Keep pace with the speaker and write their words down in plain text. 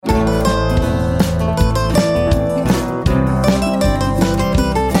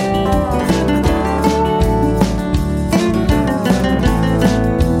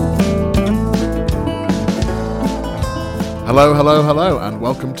Hello, hello, hello, and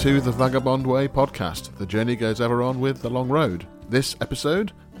welcome to the Vagabond Way podcast. The journey goes ever on with the long road. This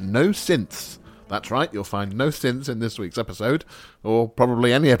episode, no synths. That's right, you'll find no synths in this week's episode, or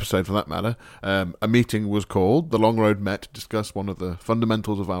probably any episode for that matter. A meeting was called. The long road met to discuss one of the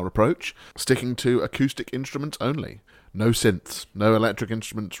fundamentals of our approach, sticking to acoustic instruments only. No synths, no electric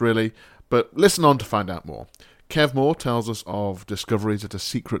instruments really, but listen on to find out more. Kev Moore tells us of discoveries at a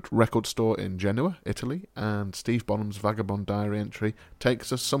secret record store in Genoa, Italy, and Steve Bonham's Vagabond Diary entry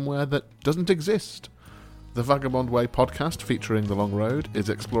takes us somewhere that doesn't exist. The Vagabond Way podcast, featuring The Long Road, is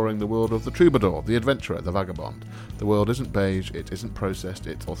exploring the world of the troubadour, the adventurer, the vagabond. The world isn't beige, it isn't processed,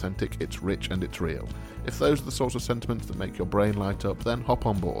 it's authentic, it's rich, and it's real. If those are the sorts of sentiments that make your brain light up, then hop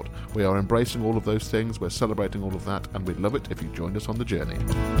on board. We are embracing all of those things, we're celebrating all of that, and we'd love it if you joined us on the journey.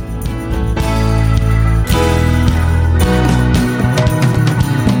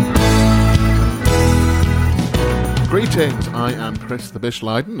 Greetings, I am Chris the Bish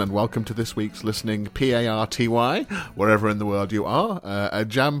Leiden, and welcome to this week's listening PARTY, wherever in the world you are. A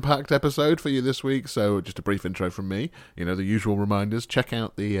jam-packed episode for you this week, so just a brief intro from me. You know, the usual reminders. Check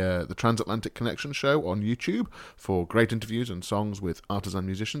out the Transatlantic Connection show on YouTube for great interviews and songs with artisan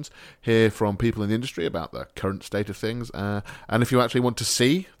musicians. Hear from people in the industry about the current state of things. And if you actually want to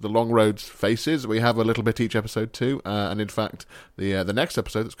see the Long Road's faces, we have a little bit each episode too. And in fact, the next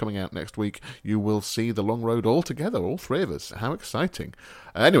episode that's coming out next week, you will see the Long Road all together. All three of us. How exciting.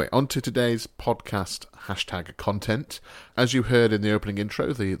 Anyway, on to today's podcast hashtag content. As you heard in the opening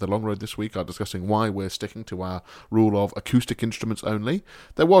intro, the Long Road this week are discussing why we're sticking to our rule of acoustic instruments only.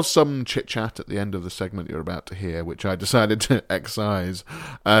 There was some chit-chat at the end of the segment you're about to hear, which I decided to excise,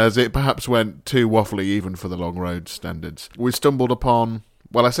 as it perhaps went too waffly even for the Long Road standards. We stumbled upon,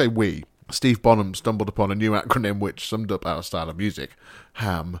 well, I say we, Steve Bonham stumbled upon a new acronym which summed up our style of music,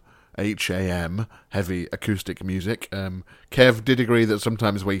 HAM. HAM, heavy acoustic music. Kev did agree that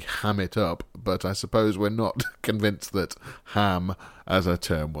sometimes we ham it up, but I suppose we're not convinced that ham as a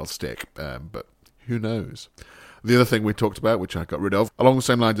term will stick, but who knows. The other thing we talked about, which I got rid of, along the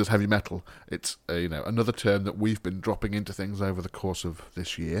same lines as heavy metal, it's another term that we've been dropping into things over the course of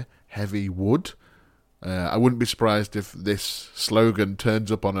this year, heavy wood. I wouldn't be surprised if this slogan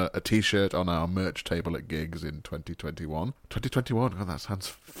turns up on a t-shirt on our merch table at gigs in 2021. 2021, God, that sounds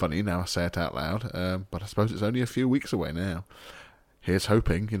funny now I say it out loud, but I suppose it's only a few weeks away now. Here's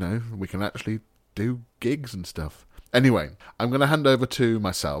hoping, we can actually do gigs and stuff. Anyway, I'm going to hand over to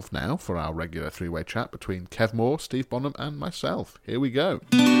myself now for our regular three-way chat between Kev Moore, Steve Bonham and myself. Here we go.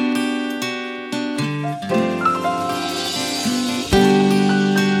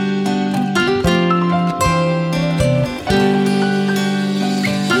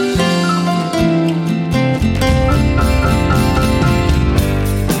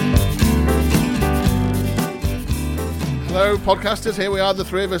 Hello podcasters, here we are, the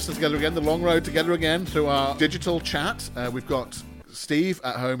three of us together again, the Long Road together again through our digital chat. We've got Steve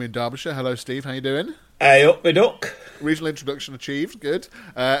at home in Derbyshire. Hello Steve, how you doing? Hey up me duck. Regional introduction achieved, good.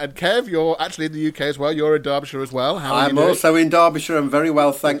 And Kev, you're actually in the UK as well, you're in Derbyshire as well. How are you doing? I'm also in Derbyshire, I'm very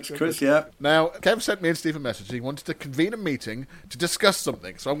well, thanks Chris, yeah. Now, Kev sent me and Steve a message, he wanted to convene a meeting to discuss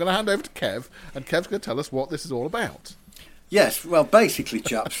something, so I'm going to hand over to Kev, and Kev's going to tell us what this is all about. Yes, well, basically,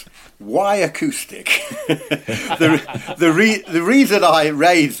 chaps, why acoustic? the reason I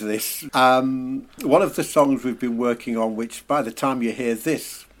raised this, one of the songs we've been working on, which by the time you hear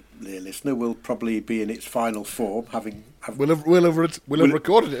this, dear listener, will probably be in its final form, We'll have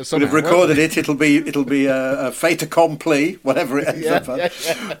recorded it somehow. We'll have recorded it. It'll be a fait accompli, whatever it ends up as.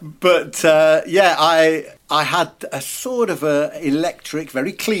 Yeah. But I had a sort of a electric,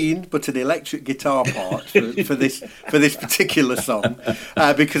 very clean, but an electric guitar part for this particular song,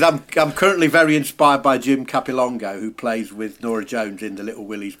 because I'm currently very inspired by Jim Capilongo, who plays with Norah Jones in the Little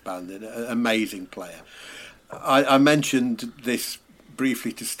Willies band, an amazing player. I mentioned this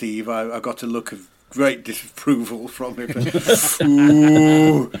briefly to Steve. I got a look of great disapproval from him.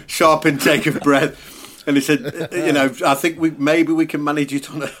 Ooh, sharp intake of breath. And he said, I think maybe we can manage it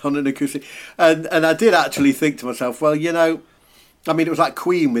on an acoustic. And I did actually think to myself, well, it was like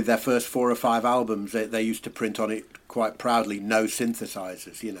Queen with their first 4 or 5 albums. They used to print on it quite proudly, no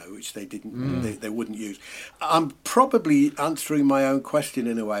synthesizers, which they didn't, they wouldn't use. I'm probably answering my own question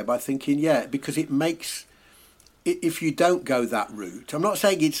in a way by thinking, because it makes... If you don't go that route, I'm not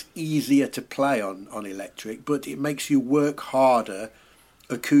saying it's easier to play on electric, but it makes you work harder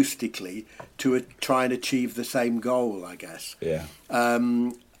acoustically to try and achieve the same goal, I guess. Yeah.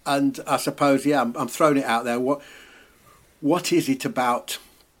 And I suppose, I'm throwing it out there. What is it about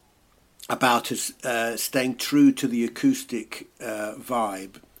us staying true to the acoustic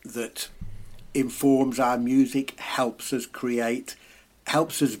vibe that informs our music, helps us create,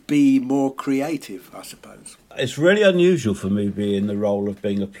 helps us be more creative, I suppose. It's really unusual for me to be in the role of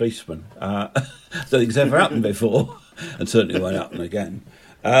being a policeman. I don't think it's ever happened before, and certainly won't happen again.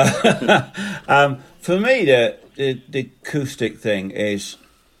 For me, the acoustic thing is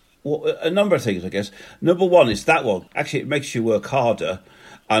a number of things, I guess. Number one is that one. Actually, it makes you work harder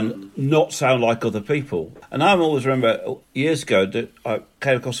and not sound like other people. And I always remember years ago that I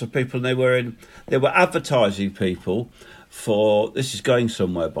came across some people, and they were advertising people for, this is going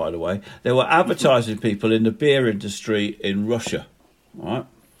somewhere, by the way, they were advertising people in the beer industry in Russia, right?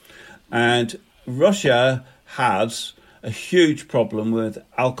 And Russia has a huge problem with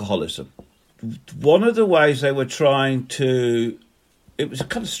alcoholism. One of the ways they were trying to, it was a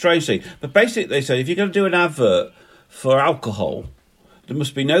kind of strange thing, but basically they said, if you're going to do an advert for alcohol, there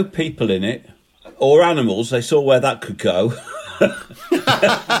must be no people in it, or animals. They saw where that could go.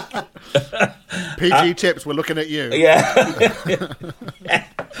 PG Tips, we're looking at you. Yeah.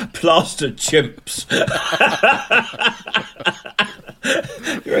 Plastered chimps.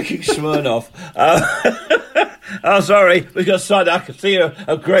 You're making Smirnoff. Oh, sorry, we've got signed. I can see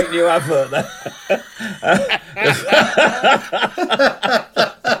a great new advert there.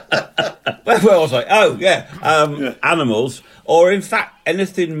 Where was I? Oh, yeah. Animals, or in fact,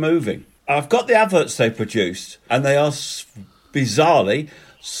 anything moving. I've got the adverts they produced, and they are bizarrely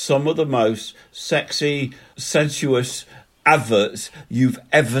some of the most sexy, sensuous adverts you've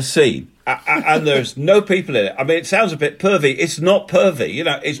ever seen. And there's no people in it. I mean, it sounds a bit pervy. It's not pervy,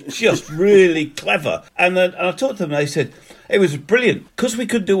 it's just really clever. And I talked to them, and they said it was brilliant. Because we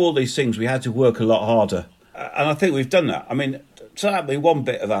could do all these things, we had to work a lot harder. And I think we've done that. I mean, so that'd be one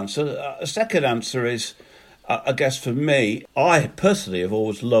bit of answer. A second answer is, I guess for me, I personally have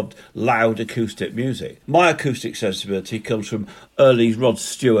always loved loud acoustic music. My acoustic sensibility comes from early Rod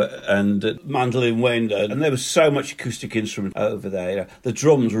Stewart and mandolin wind, and there was so much acoustic instrument over there. The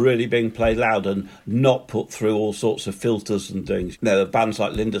drums really being played loud and not put through all sorts of filters and things. The bands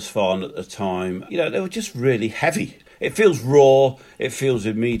like Lindisfarne at the time, they were just really heavy. It feels raw, it feels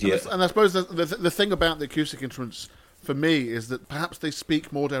immediate. And I suppose the thing about the acoustic instruments for me is that perhaps they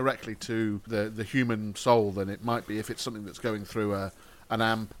speak more directly to the human soul than it might be if it's something that's going through an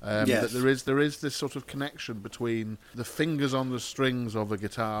amp. Yes. That there is this sort of connection between the fingers on the strings of a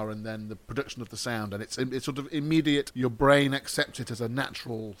guitar and then the production of the sound, and it's sort of immediate. Your brain accepts it as a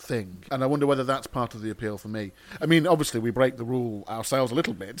natural thing, and I wonder whether that's part of the appeal for me. I mean, obviously we break the rule ourselves a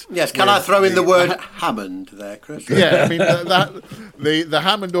little bit. Yes, can I throw in the word Hammond there, Chris? Yeah, I mean the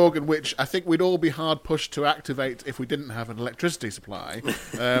Hammond organ, which I think we'd all be hard pushed to activate if we didn't have an electricity supply.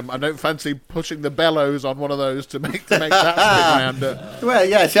 I don't fancy pushing the bellows on one of those to make that spin round. Well,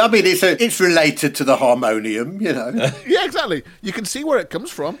 yes, I mean it's related to the harmonium, Yeah, exactly. You can see where it comes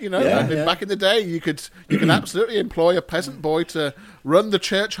from, Back in the day, you can absolutely employ a peasant boy to run the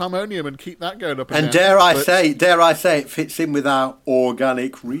church harmonium and keep that going up. And dare I say, it fits in with our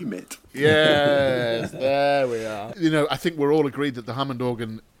organic remit. Yes, there we are. I think we're all agreed that the Hammond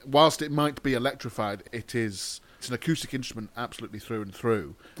organ, whilst it might be electrified, it's an acoustic instrument absolutely through and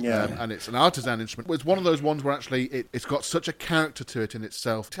through. Yeah. And it's an artisan instrument. It's one of those ones where actually it's got such a character to it in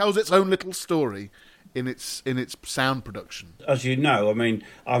itself. It tells its own little story in its sound production. As you know, I mean,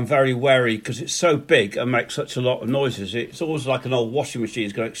 I'm very wary because it's so big and makes such a lot of noises. It's always like an old washing machine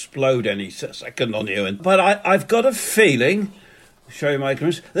is going to explode any second on you. But I've got a feeling, show you my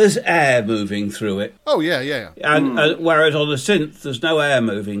ignorance, there's air moving through it. Oh, yeah. And whereas on the synth, there's no air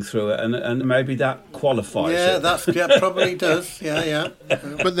moving through it, and maybe that qualifies it. That probably does, yeah.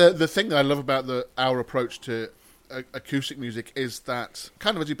 But the thing that I love about our approach to acoustic music is that,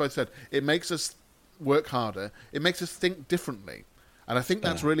 kind of as you both said, it makes us work harder, it makes us think differently. And I think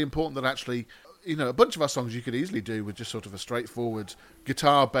that's really important, that actually, a bunch of our songs you could easily do with just sort of a straightforward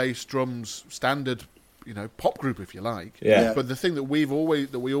guitar, bass, drums, standard pop group, if you like. Yeah. But the thing that we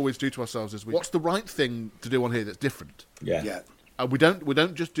always do to ourselves is, what's the right thing to do on here that's different? Yeah. We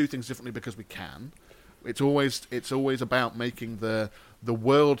don't just do things differently because we can. It's always about making the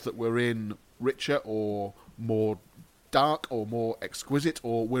world that we're in richer or more dark or more exquisite,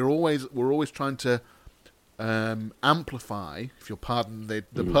 or we're always trying to amplify, if you'll pardon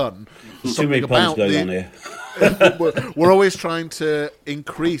the pun, something about going on here. we're always trying to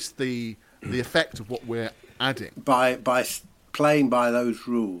increase the effect of what we're adding. By playing by those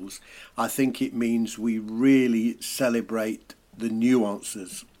rules, I think it means we really celebrate the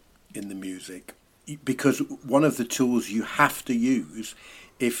nuances in the music, because one of the tools you have to use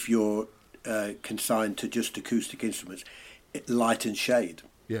if you're consigned to just acoustic instruments, light and shade.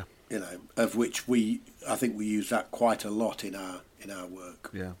 Yeah. Of which I think we use that quite a lot in our work.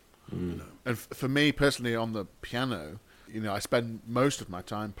 Yeah. And for me personally, on the piano, I spend most of my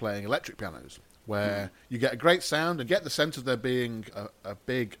time playing electric pianos, where you get a great sound and get the sense of there being a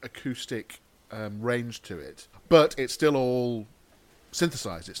big acoustic range to it, but it's still all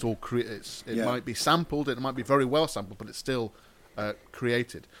synthesized. It's all might be sampled, it might be very well sampled, but it's still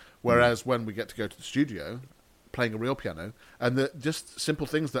created. Whereas when we get to go to the studio, playing a real piano, and just simple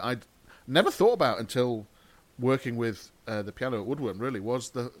things that I'd never thought about until working with the piano at Woodworm, really,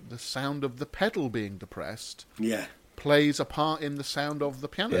 was the sound of the pedal being depressed. Yeah. Plays a part in the sound of the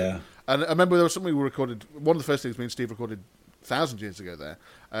piano. Yeah. And I remember there was something we recorded, one of the first things me and Steve recorded thousands of years ago there,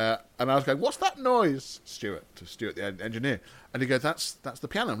 and I was going, "What's that noise?" Stuart, the engineer, and he goes, "That's the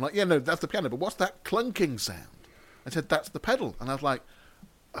piano." I'm like, "Yeah, no, that's the piano, but what's that clunking sound?" I said, "That's the pedal," and I was like,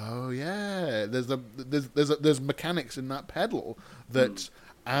 "Oh yeah, there's mechanics in that pedal that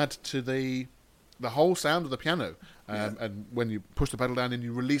add to the whole sound of the piano, and when you push the pedal down and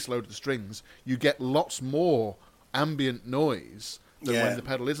you release a load of the strings, you get lots more ambient noise than when the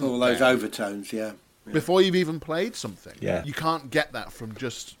pedal isn't all those down. overtones, Before you've even played something. Yeah. You can't get that from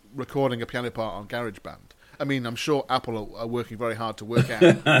just recording a piano part on GarageBand. I mean, I'm sure Apple are working very hard to work out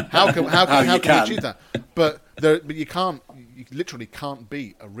how can we achieve that. But you literally can't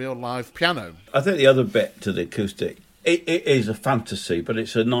beat a real live piano. I think the other bit to the acoustic, it is a fantasy, but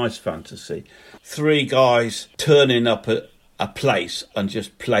it's a nice fantasy. 3 guys turning up at a place and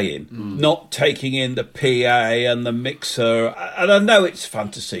just playing, not taking in the PA and the mixer. And I know it's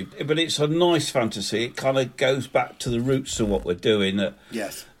fantasy, but it's a nice fantasy. It kind of goes back to the roots of what we're doing.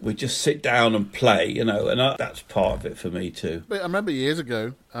 Yes. We just sit down and play, and that's part of it for me too. But I remember years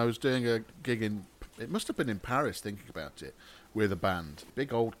ago, I was doing a gig it must have been in Paris, thinking about it, with a band,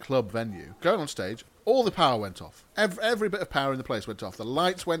 big old club venue. Going on stage, all the power went off. Every bit of power in the place went off. The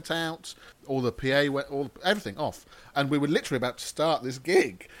lights went out, all the PA went, everything off. And we were literally about to start this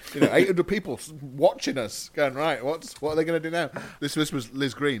gig. 800 people watching us, going, right, what are they going to do now? This was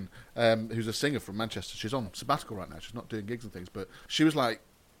Liz Green, who's a singer from Manchester. She's on sabbatical right now. She's not doing gigs and things. But she was like,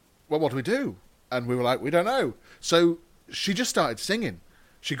 well, what do we do? And we were like, we don't know. So she just started singing.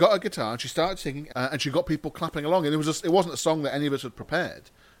 She got a guitar and she started singing, and she got people clapping along. And it wasn't a song that any of us had prepared.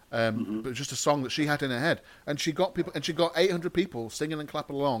 But it was just a song that she had in her head, and she got 800 people singing and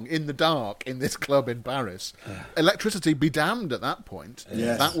clapping along in the dark in this club in Paris. Electricity be damned at that point.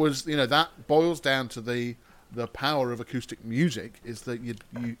 Yes. That was, that boils down to the power of acoustic music, is that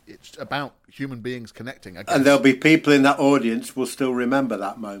it's about human beings connecting. I guess. And there'll be people in that audience will still remember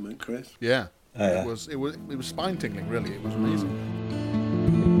that moment, Chris. Yeah. Yeah. It was spine tingling. Really, it was amazing.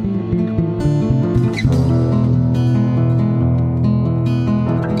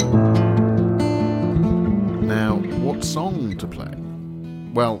 What song to play?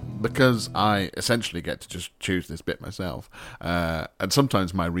 Well, because I essentially get to just choose this bit myself, and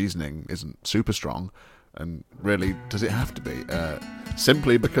sometimes my reasoning isn't super strong, and really, does it have to be?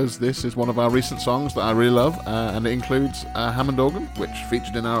 Simply because this is one of our recent songs that I really love, and it includes a Hammond organ, which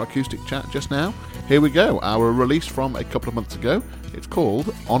featured in our acoustic chat just now. Here we go, our release from a couple of months ago. It's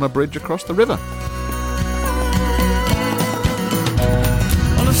called On a Bridge Across the River.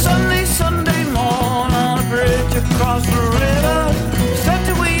 On a Sunday morn, on a bridge across the river, set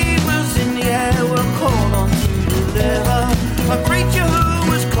the weavers in the air were called on to deliver. A preacher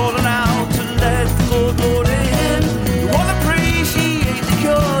who was calling out to let the good Lord in. You wanna appreciate the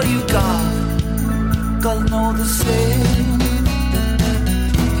cure you gotta know the sin.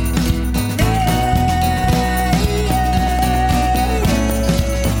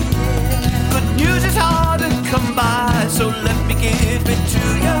 Good news.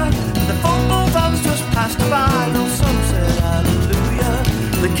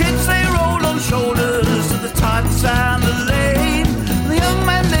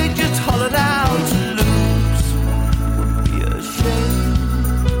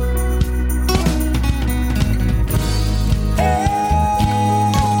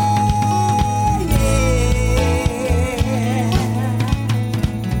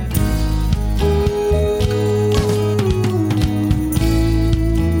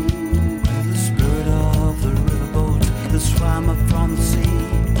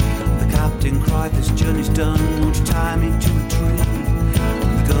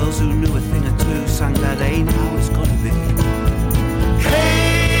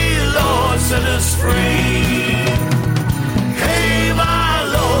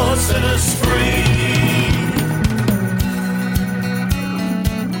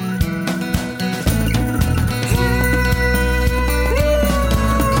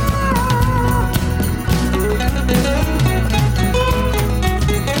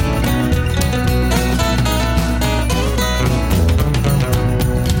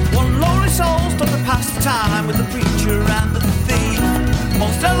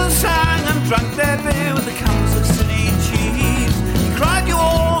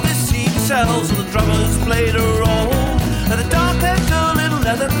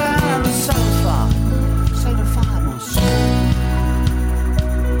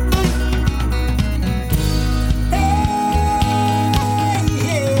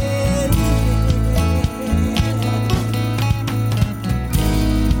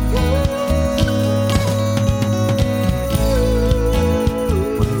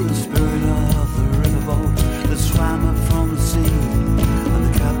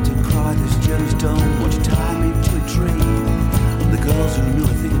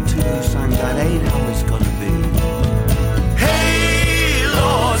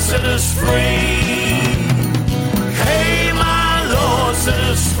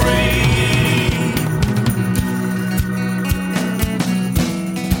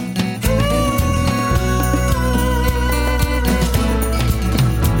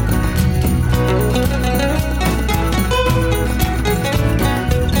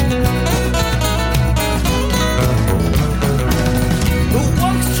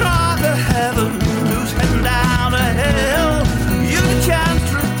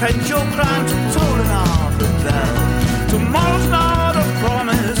 repent your crime to tolling of the bell. Tomorrow's not a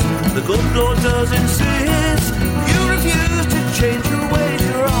promise, the good Lord does insist. You refuse to change your ways,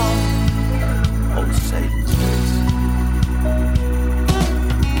 you're on old Satan's list.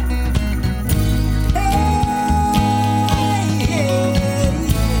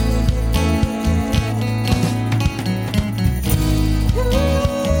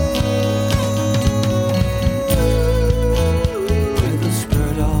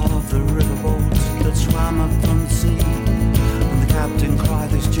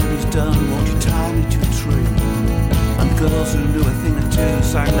 Girls who knew a thing or two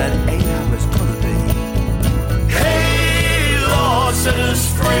sang that ain't how it's gonna be. Hey Lord, set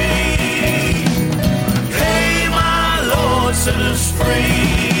us free. Hey my Lord, set us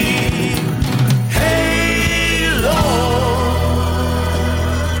free. Hey Lord,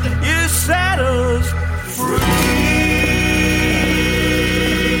 you set us free.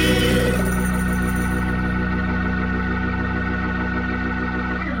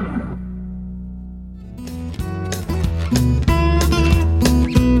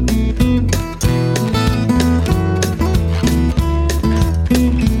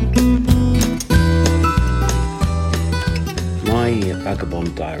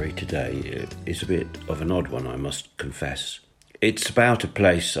 Vagabond diary today is a bit of an odd one, I must confess. It's about a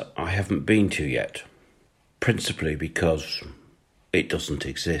place I haven't been to yet, principally because it doesn't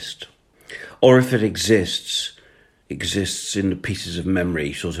exist. Or if it exists in the pieces of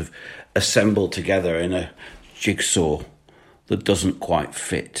memory sort of assembled together in a jigsaw that doesn't quite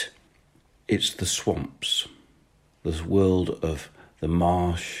fit. It's the swamps, the world of the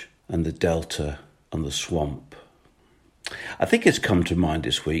marsh and the delta and the swamp. I think it's come to mind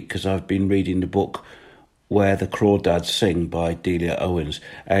this week because I've been reading the book Where the Crawdads Sing by Delia Owens,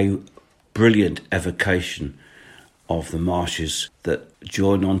 a brilliant evocation of the marshes that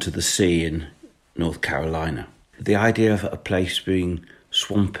join onto the sea in North Carolina. The idea of a place being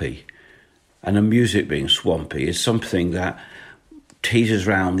swampy and the music being swampy is something that teases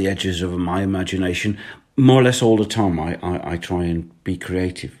around the edges of my imagination more or less all the time. I try and be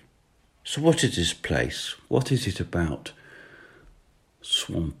creative. So what is this place? What is it about?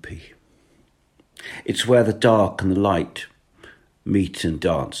 Swampy. It's where the dark and the light meet and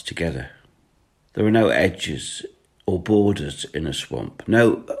dance together. There are no edges or borders in a swamp,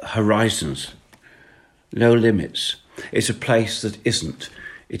 no horizons, no limits. It's a place that isn't.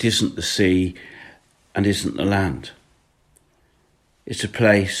 It isn't the sea and isn't the land. It's a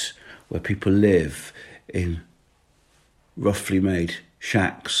place where people live in roughly made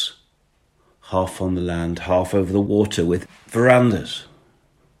shacks, half on the land, half over the water, with verandas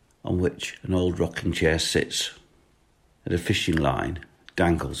on which an old rocking chair sits and a fishing line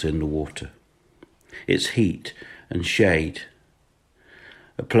dangles in the water. It's heat and shade,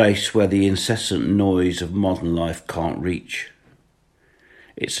 a place where the incessant noise of modern life can't reach.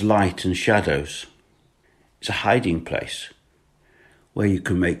 It's light and shadows. It's a hiding place where you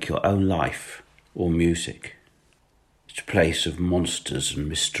can make your own life or music. It's a place of monsters and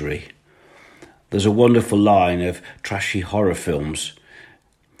mystery. There's a wonderful line of trashy horror films.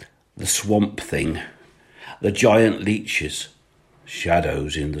 The Swamp Thing, the giant leeches,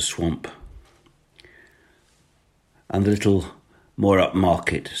 shadows in the swamp. And the little more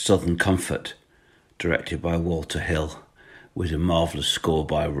upmarket Southern Comfort, directed by Walter Hill, with a marvellous score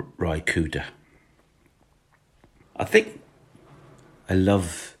by Ry Cooder. I think I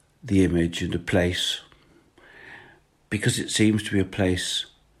love the image and the place because it seems to be a place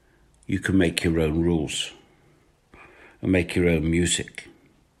you can make your own rules and make your own music.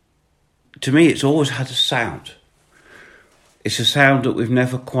 To me, it's always had a sound. It's a sound that we've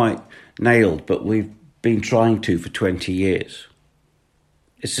never quite nailed, but we've been trying to for 20 years.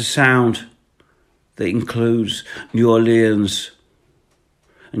 It's a sound that includes New Orleans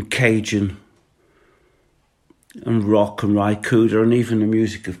and Cajun and rock and Ry Cooder and even the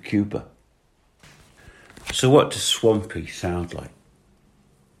music of Cuba. So what does swampy sound like?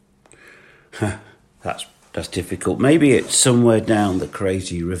 That's difficult. Maybe it's Somewhere Down the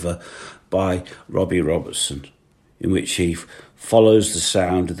Crazy River by Robbie Robertson, in which he follows the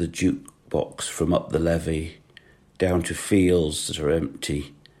sound of the jukebox from up the levee down to fields that are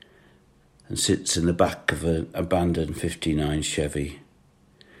empty and sits in the back of an abandoned 59 Chevy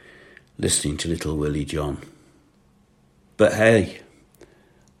listening to Little Willie John. But hey,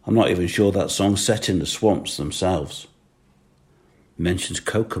 I'm not even sure that song's set in the swamps themselves. It mentions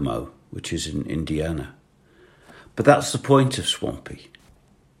Kokomo, which is in Indiana. But that's the point of swampy.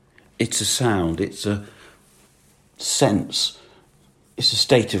 It's a sound, it's a sense, it's a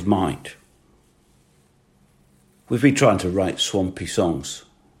state of mind. We've been trying to write swampy songs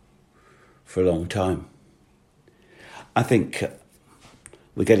for a long time. I think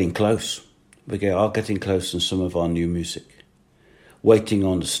we're getting close. We are getting close in some of our new music. Waiting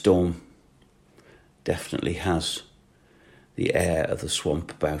on the Storm definitely has the air of the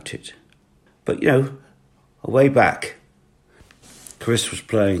swamp about it. But, way back, Chris was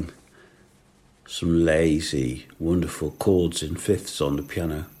playing some lazy, wonderful chords in fifths on the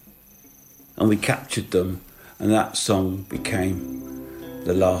piano. And we captured them, and that song became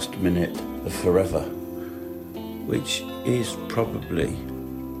The Last Minute of Forever, which is probably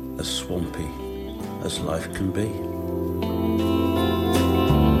as swampy as life can be.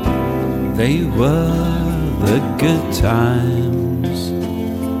 They were the good times,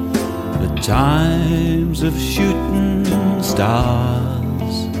 the times of shooting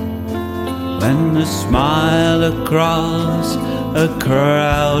stars, when a smile across a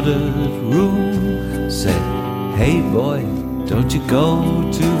crowded room said, "Hey boy, don't you go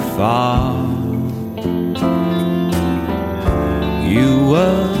too far." You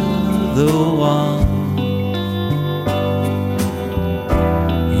were the one.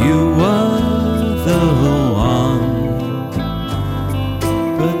 You were the one.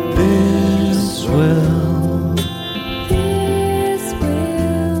 But this will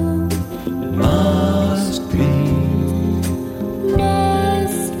must be.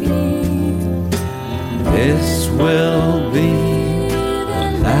 This will be the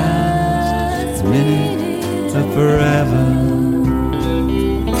last minute of forever.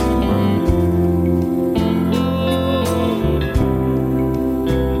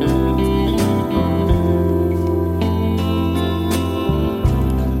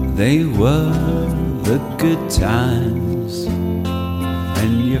 They were the good times,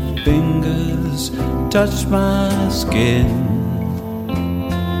 and your fingers touched my skin,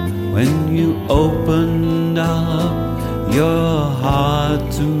 when you opened up your heart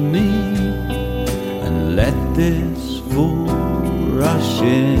to me, and let this fool rush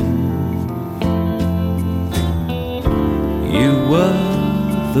in. You were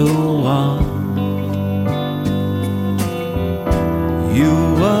the one. You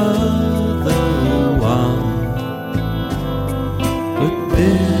were the one, but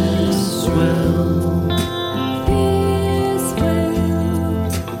this will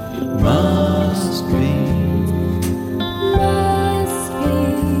must be.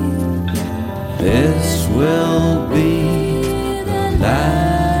 This will be the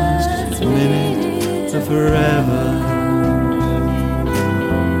last minute of forever.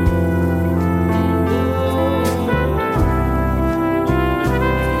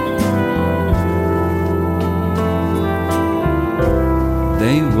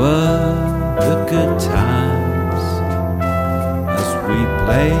 They were the good times, as we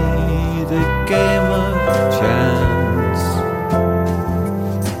played a game of chance,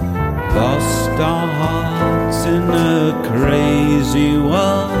 lost our hearts in a crazy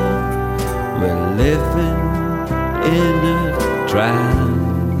world. We're living in a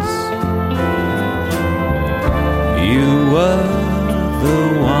trance. You were the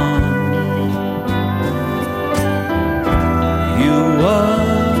one. You were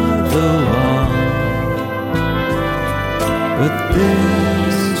the one, but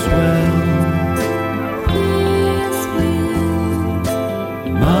this will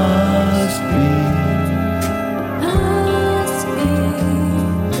must be.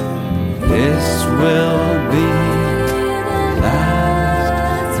 This will be the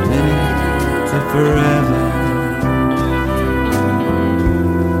last minute of forever.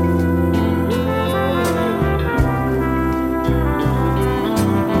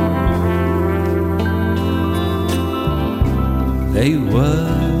 They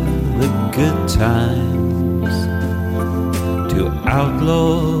were the good times, two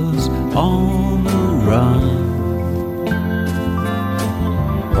outlaws on the run,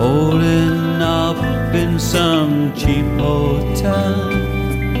 holding up in some cheap hotel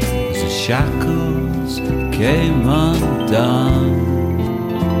as the shackles came undone.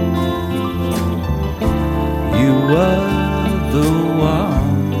 You were the one.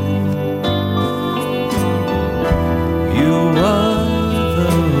 You were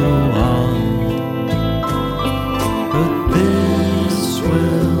the one, but this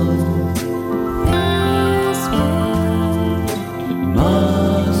will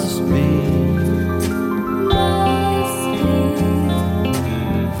must be.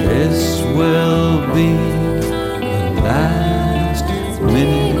 This will be the last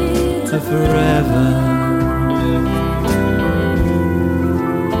minute of forever.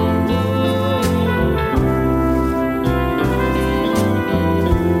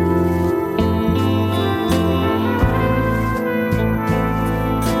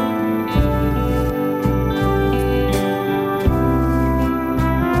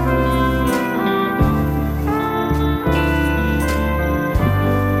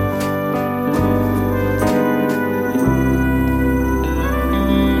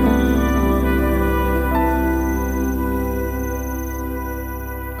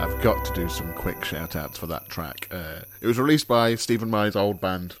 got to do some quick shout-outs for that track. It was released by Stephen Meyer's old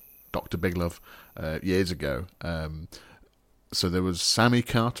band, Dr. Big Love, years ago. So there was Sammy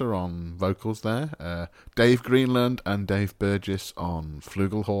Carter on vocals there, Dave Greenland and Dave Burgess on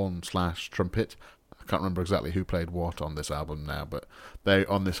flugelhorn / trumpet. I can't remember exactly who played what on this album now, but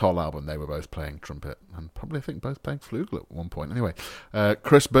on this whole album they were both playing trumpet and probably I think both playing flugel at one point. Anyway,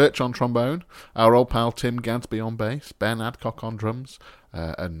 Chris Birch on trombone, our old pal Tim Gadsby on bass, Ben Adcock on drums,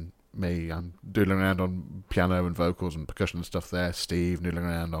 and me, I'm doodling around on piano and vocals and percussion and stuff there. Steve noodling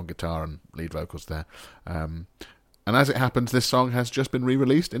around on guitar and lead vocals there. And as it happens, this song has just been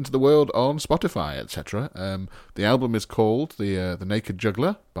re-released into the world on Spotify, etc. The album is called The Naked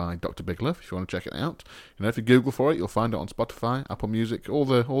Juggler by Dr. Big Love, if you want to check it out. You know, if you Google for it, you'll find it on Spotify, Apple Music, all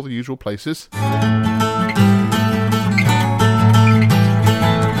the usual places.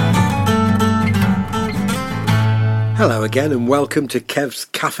 Hello again and welcome to Kev's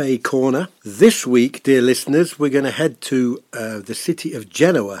Cafe Corner. This week, dear listeners, we're going to head to the city of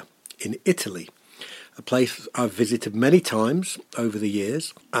Genoa in Italy. A place I've visited many times over the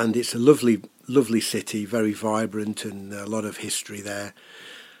years, and it's a lovely, lovely city, very vibrant and a lot of history there.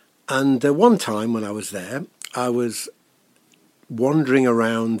 And one time when I was there, I was wandering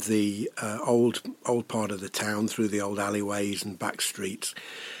around the old part of the town through the old alleyways and back streets,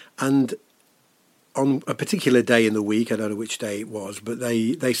 and on a particular day in the week, I don't know which day it was, but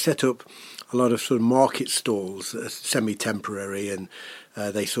they set up a lot of sort of market stalls, semi-temporary, and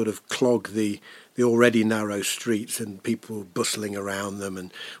they sort of clog the already narrow streets and people bustling around them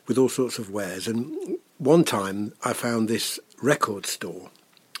and with all sorts of wares. And one time I found this record store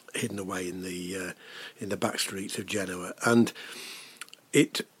hidden away in the back streets of Genoa, and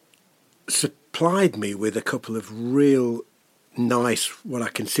it supplied me with a couple of real nice, what I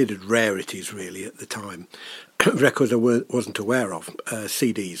considered rarities really at the time, records I wasn't aware of,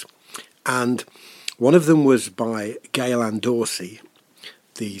 CDs. And one of them was by Gail Ann Dorsey,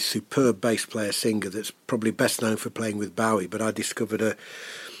 the superb bass player singer that's probably best known for playing with Bowie, but I discovered her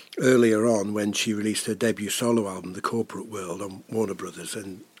earlier on when she released her debut solo album, The Corporate World, on Warner Brothers,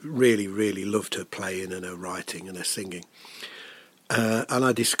 and really, really loved her playing and her writing and her singing. And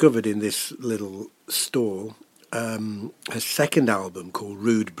I discovered in this little stall her second album called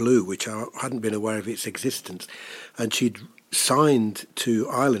Rude Blue, which I hadn't been aware of its existence, and she'd signed to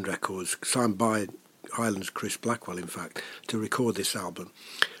Island Records, signed by Island's Chris Blackwell, in fact, to record this album.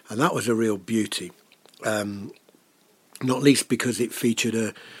 And that was a real beauty, not least because it featured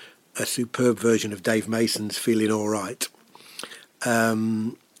a superb version of Dave Mason's Feeling All Right.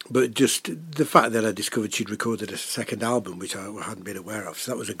 But just the fact that I discovered she'd recorded a second album, which I hadn't been aware of,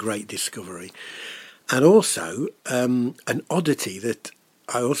 so that was a great discovery. And also an oddity that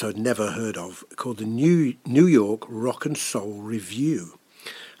I also had never heard of, called the New York Rock and Soul Review.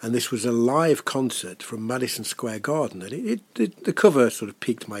 And this was a live concert from Madison Square Garden, and the cover sort of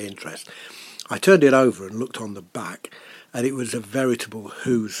piqued my interest. I turned it over and looked on the back, and it was a veritable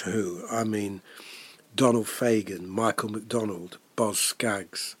who's who. I mean, Donald Fagen, Michael McDonald, Boz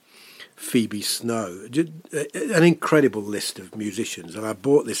Scaggs, Phoebe Snow, an incredible list of musicians. And I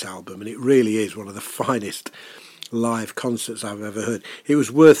bought this album, and it really is one of the finest live concerts I've ever heard. It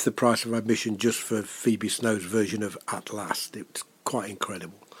was worth the price of admission just for Phoebe Snow's version of At Last. It was quite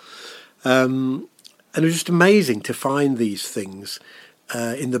incredible. And it was just amazing to find these things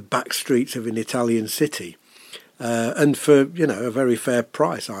in the back streets of an Italian city, and for, a very fair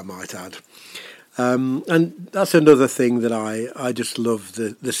price, I might add. And that's another thing that I just love,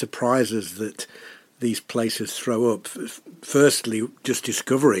 the surprises that these places throw up. Firstly, just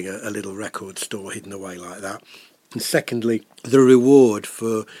discovering a little record store hidden away like that. And secondly, the reward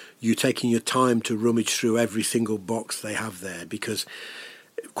for you taking your time to rummage through every single box they have there, because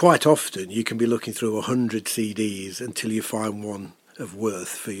quite often you can be looking through 100 CDs until you find one of worth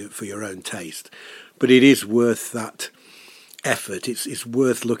for your own taste. But it is worth that effort. It's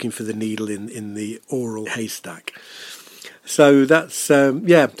worth looking for the needle in the oral haystack. So that's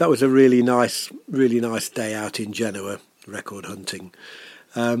that was a really nice day out in Genoa, record hunting.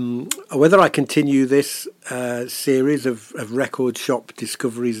 Whether I continue this series of record shop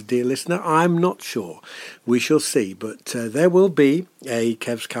discoveries, dear listener, I'm not sure. We shall see. But there will be a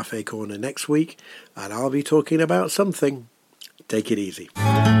Kev's Cafe Corner next week, and I'll be talking about something. Take it easy.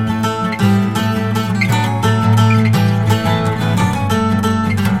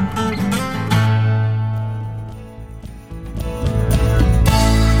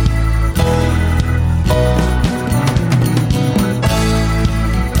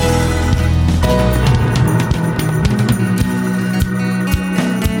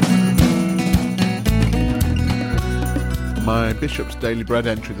 My Bishop's Daily Bread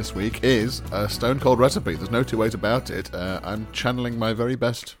entry this week is a stone cold recipe. There's no two ways about it. I'm channeling my very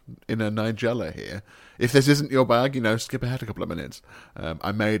best inner Nigella here. If this isn't your bag, skip ahead a couple of minutes.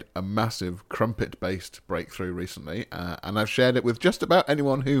 I made a massive crumpet-based breakthrough recently, and I've shared it with just about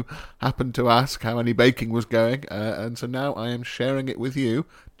anyone who happened to ask how any baking was going, and so now I am sharing it with you,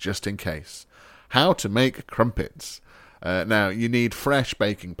 just in case. How to make crumpets. Now, you need fresh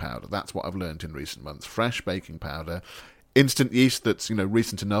baking powder. That's what I've learned in recent months. Fresh baking powder. Instant yeast that's,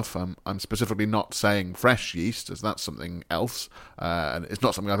 recent enough. I'm specifically not saying fresh yeast, as that's something else. And it's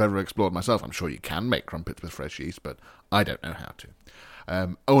not something I've ever explored myself. I'm sure you can make crumpets with fresh yeast, but I don't know how to.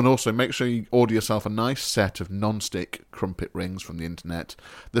 And also make sure you order yourself a nice set of non-stick crumpet rings from the internet.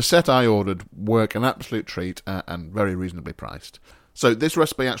 The set I ordered work an absolute treat and very reasonably priced. So this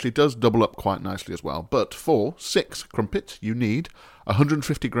recipe actually does double up quite nicely as well, but for 6 crumpets you need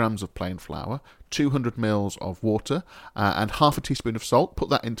 150 grams of plain flour, 200 mils of water, and half a teaspoon of salt. Put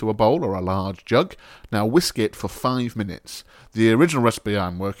that into a bowl or a large jug. Now whisk it for 5 minutes. The original recipe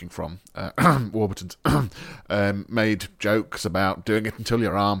I'm working from, Warburton's, made jokes about doing it until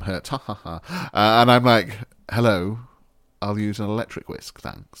your arm hurts, ha ha ha, and I'm like, hello, I'll use an electric whisk,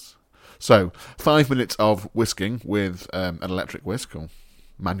 thanks. So, 5 minutes of whisking with an electric whisk, or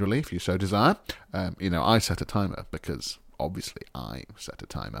manually if you so desire. I set a timer because, obviously, I set a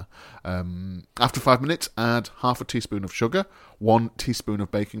timer. After 5 minutes, add half a teaspoon of sugar, 1 teaspoon of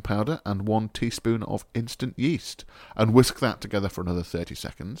baking powder, and 1 teaspoon of instant yeast, and whisk that together for another 30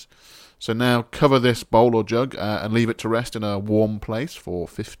 seconds. So now cover this bowl or jug and leave it to rest in a warm place for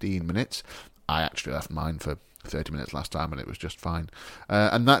 15 minutes. I actually left mine for 30 minutes last time and it was just fine.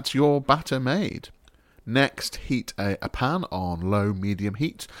 And that's your batter made. Next, heat a pan on low-medium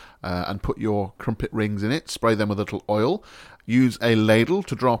heat and put your crumpet rings in it. Spray them with a little oil. Use a ladle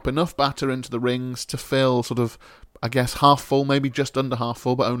to drop enough batter into the rings to fill sort of, I guess, half full, maybe just under half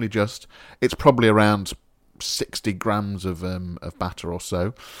full, but only just. It's probably around 60 grams of batter or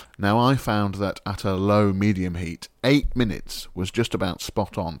so. Now, I found that at a low-medium heat, 8 minutes was just about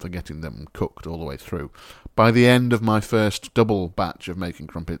spot on for getting them cooked all the way through. By the end of my first double batch of making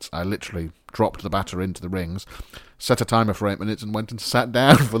crumpets, I literally dropped the batter into the rings, set a timer for 8 minutes, and went and sat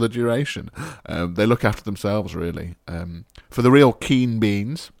down for the duration. They look after themselves, really. For the real keen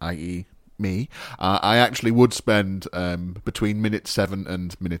beans, i.e., me, I actually would spend between minute 7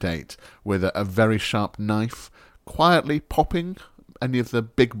 and minute 8 with a very sharp knife, quietly popping any of the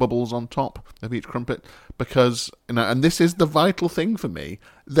big bubbles on top of each crumpet, because, and this is the vital thing for me,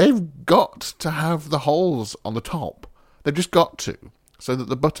 they've got to have the holes on the top. They've just got to, so that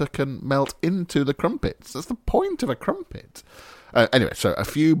the butter can melt into the crumpets. That's the point of a crumpet. Anyway, so a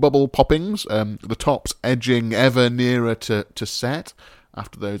few bubble poppings, the tops edging ever nearer to set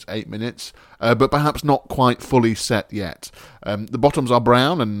after those 8 minutes, but perhaps not quite fully set yet. The bottoms are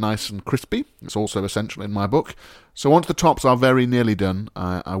brown and nice and crispy. It's also essential in my book. So once the tops are very nearly done,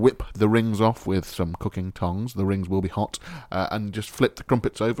 I whip the rings off with some cooking tongs. The rings will be hot, and just flip the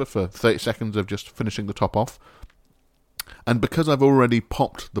crumpets over for 30 seconds of just finishing the top off. And because I've already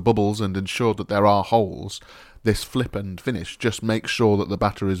popped the bubbles and ensured that there are holes, this flip and finish just makes sure that the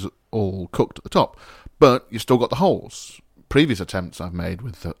batter is all cooked at the top. But you've still got the holes. Previous attempts I've made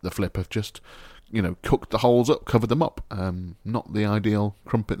with the flip have just, cooked the holes up, covered them up. Not the ideal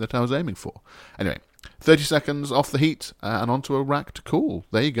crumpet that I was aiming for. Anyway, 30 seconds off the heat and onto a rack to cool.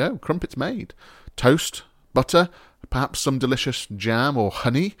 There you go, crumpets made. Toast, butter, perhaps some delicious jam or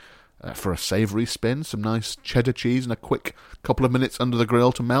honey for a savoury spin, some nice cheddar cheese and a quick couple of minutes under the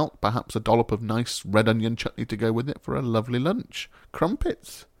grill to melt, perhaps a dollop of nice red onion chutney to go with it for a lovely lunch.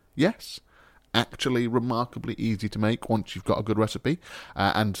 Crumpets, yes. Actually remarkably easy to make once you've got a good recipe,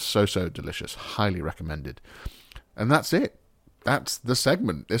 and so delicious. Highly recommended. And that's it. That's the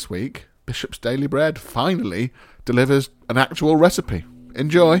segment this week. Bishop's Daily Bread finally delivers an actual recipe.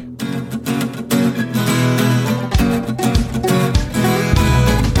 Enjoy.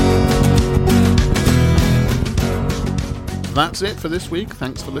 That's it for this week.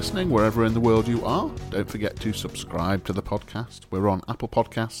 Thanks for listening wherever in the world you are. Don't forget to subscribe to the podcast. We're on Apple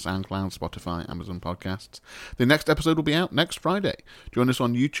Podcasts, SoundCloud, Spotify, Amazon Podcasts. The next episode will be out next Friday. Join us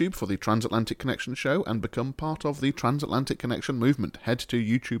on YouTube for the Transatlantic Connection show and become part of the Transatlantic Connection movement. Head to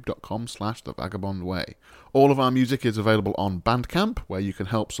youtube.com/thevagabondway. All of our music is available on Bandcamp, where you can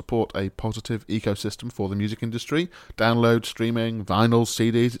help support a positive ecosystem for the music industry. Download, streaming, vinyls,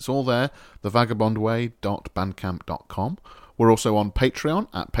 CDs, it's all there. thevagabondway.bandcamp.com. We're also on Patreon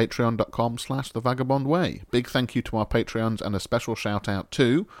at patreon.com/thevagabondway. Big thank you to our Patreons and a special shout out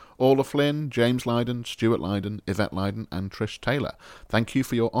to Orla Flynn, James Lydon, Stuart Lydon, Yvette Lydon and Trish Taylor. Thank you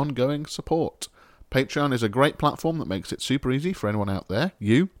for your ongoing support. Patreon is a great platform that makes it super easy for anyone out there,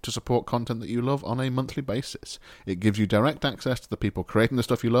 you, to support content that you love on a monthly basis. It gives you direct access to the people creating the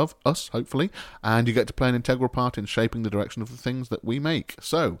stuff you love, us, hopefully, and you get to play an integral part in shaping the direction of the things that we make.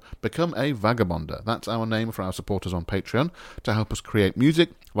 So, become a vagabonder. That's our name for our supporters on Patreon, to help us create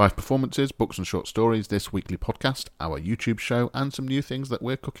music, live performances, books and short stories, this weekly podcast, our YouTube show, and some new things that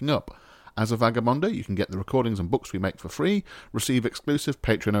we're cooking up. As a vagabonder, you can get the recordings and books we make for free, receive exclusive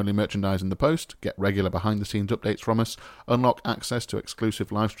Patreon-only merchandise in the post, get regular behind-the-scenes updates from us, unlock access to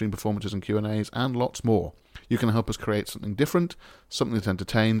exclusive live-stream performances and Q&As, and lots more. You can help us create something different, something that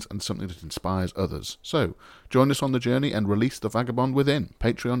entertains, and something that inspires others. So, join us on the journey and release the vagabond within.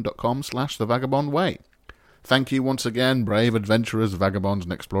 Patreon.com/thevagabondway. Thank you once again, brave adventurers, vagabonds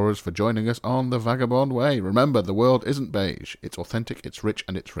and explorers, for joining us on The Vagabond Way. Remember, the world isn't beige. It's authentic, it's rich,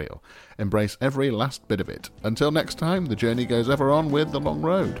 and it's real. Embrace every last bit of it. Until next time, the journey goes ever on with The Long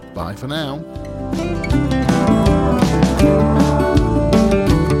Road. Bye for now.